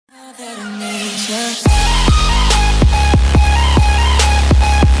What's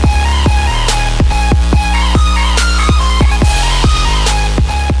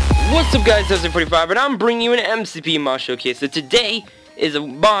up guys, 45, and I'm bringing you an MCPE mod showcase. So today is a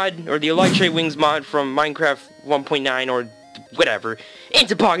mod, or the Elytra wings mod from Minecraft 1.9 or whatever.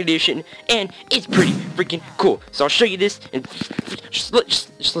 It's a pocket edition, and it's pretty freaking cool. So I'll show you this, and just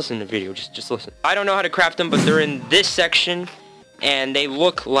listen to the video, just listen. I don't know how to craft them, but they're in this section, and they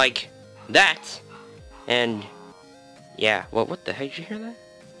look like that. And yeah, well, what the heck, did you hear that?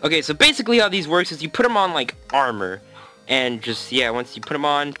 Okay, so basically how these works is you put them on like armor, and just, yeah, once you put them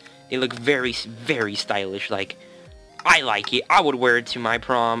on, they look very, very stylish. Like, I like it. I would wear it to my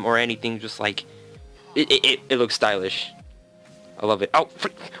prom or anything. Just like, it looks stylish. I love it. Oh,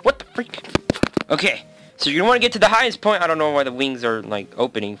 freak. What the freak? Okay, so you're gonna want to get to the highest point. I don't know why the wings are like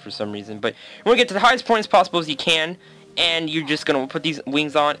opening for some reason, but you want to get to the highest point as possible as you can, and you're just gonna put these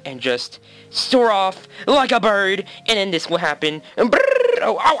wings on and just soar off like a bird, and then this will happen. And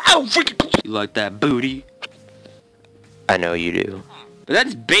oh, freak. You like that booty? I know you do. But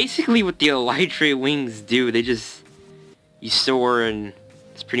that's basically what the Elytra wings do. They just, you soar, and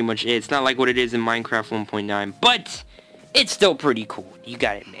that's pretty much it. It's not like what it is in Minecraft 1.9, but it's still pretty cool. You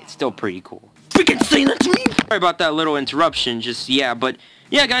gotta admit, it's still pretty cool. Freaking say that to me! Sorry about that little interruption, just, yeah, but,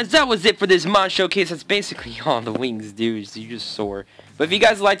 yeah, guys, that was it for this mod showcase. That's basically all the wings do, so you just soar. But if you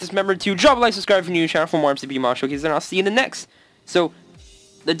guys like this, remember to drop a like, subscribe if you're new to the channel for more MCPE mod showcases, and I'll see you in the nenext. So,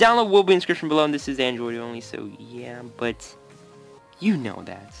 the download will be in the description below, and this is Android only, so, yeah, but you know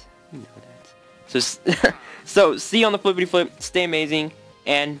that. You know that. So, so see you on the flippity flip. Stay amazing,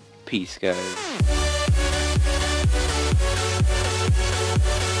 and peace, guys.